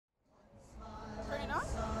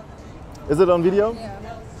Is it on video? Yeah.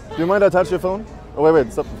 Do you mind I touch your phone? Oh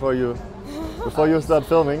wait, stop before you start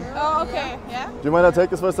filming. Oh, okay, yeah. Do you mind I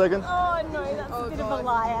take this for a second? Oh no, that's a bit of a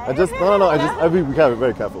lie. I'll be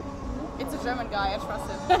very careful. It's a German guy, I trust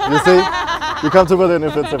him. You see? You come to within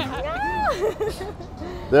if it's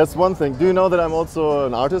There's one thing. Do you know that I'm also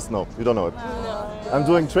an artist? No, you don't know it. No. I'm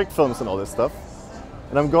doing trick films and all this stuff.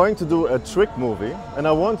 And I'm going to do a trick movie. And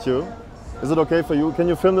I want you, is it okay for you? Can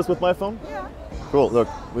you film this with my phone? Yeah. Cool, look,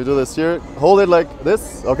 we do this here. Hold it like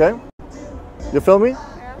this, okay? You film me?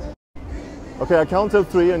 Yeah. Okay, I count till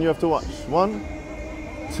 3 and you have to watch. 1,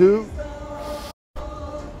 2. What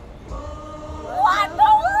the?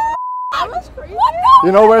 That was crazy. What the?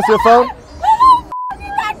 You know where's your phone?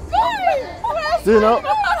 Do you know?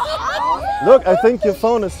 Look, I think your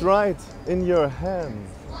phone is right in your hand.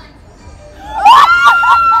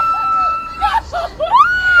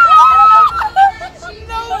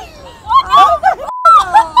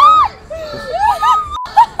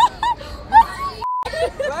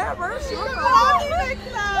 Where's your phone?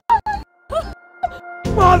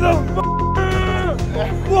 Motherfucker!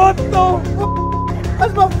 What the f?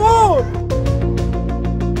 That's my phone!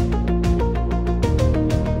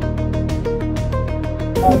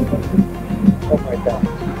 Oh my god.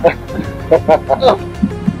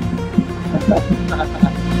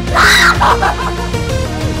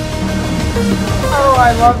 Oh,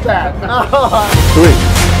 I love that.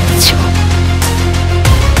 3.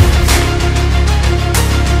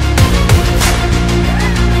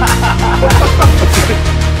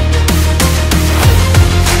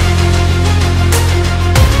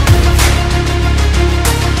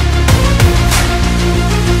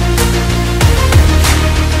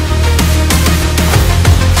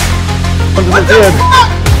 What the f?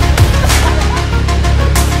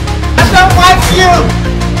 I don't like you!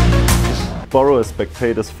 Borrow a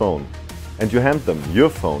spectator's phone and you hand them your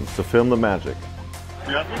phone to film the magic.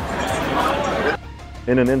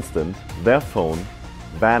 In an instant, their phone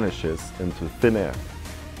vanishes into thin air.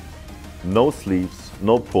 No sleeves,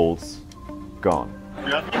 no pulse, gone.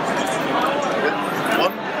 1,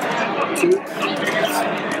 2,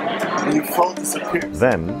 and your phone disappears.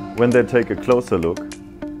 Then, when they take a closer look,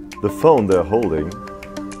 the phone they're holding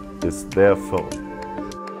is their phone.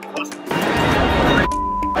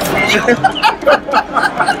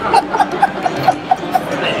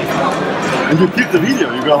 And you keep the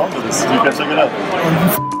video, you go home with this, you can check it out.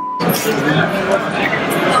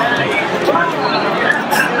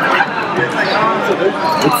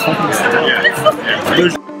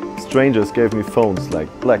 Strangers gave me phones like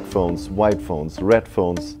black phones, white phones, red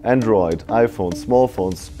phones, Android, iPhones, small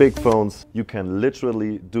phones, big phones. You can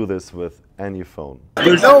literally do this with any phone.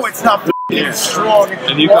 No, it's not strong.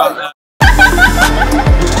 And you got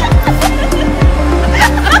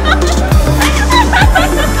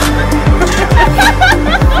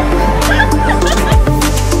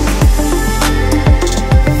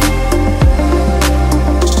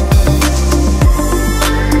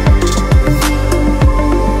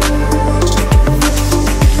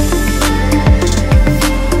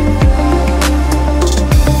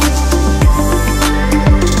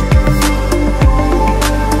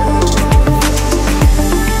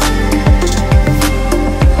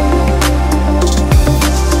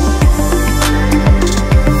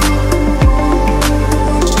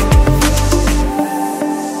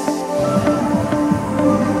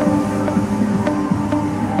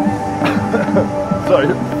Sorry,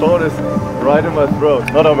 the phone is right in my throat.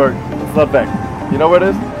 Not over, it's not back. You know where it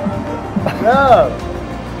is? No!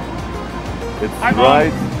 It's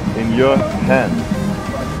right in your hand.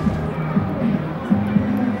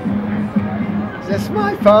 Is this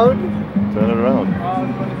my phone? Turn it around.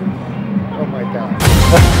 Oh my god.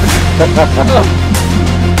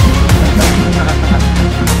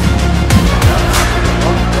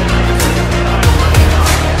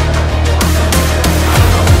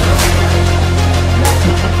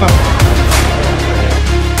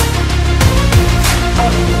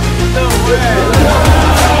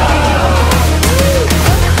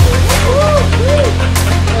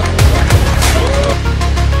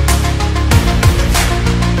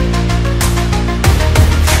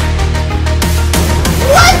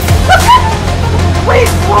 Wait,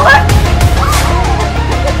 what?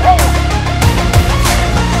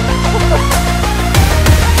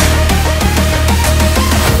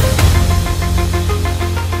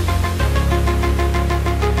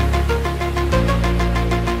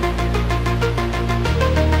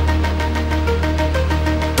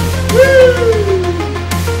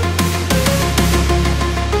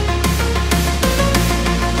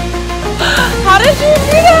 How did you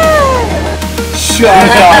do that? Shut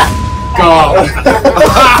up! Go! I'm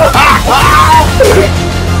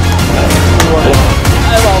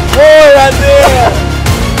a boy right there!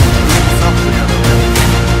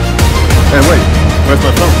 Hey, wait, where's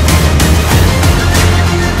my phone?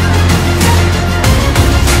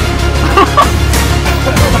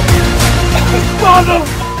 Motherfucker!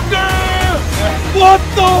 What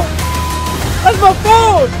the? That's my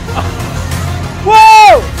phone!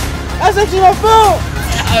 Whoa! That's actually my phone!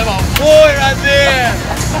 I'm a boy right there!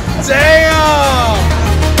 Damn!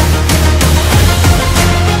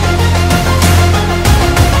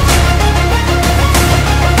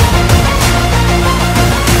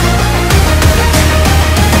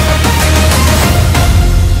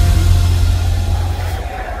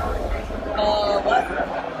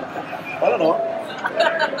 I don't know.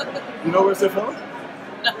 You know where's their phone?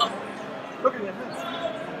 No. Look in your hands.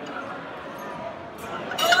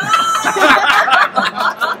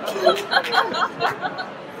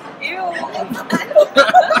 Ew.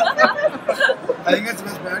 I think that's the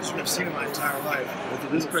best match I've seen in my entire life.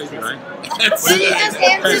 It is crazy, right? It's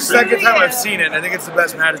the second time I've seen it, and I think it's the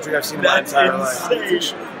best match I've seen in my entire life.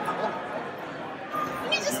 Insane.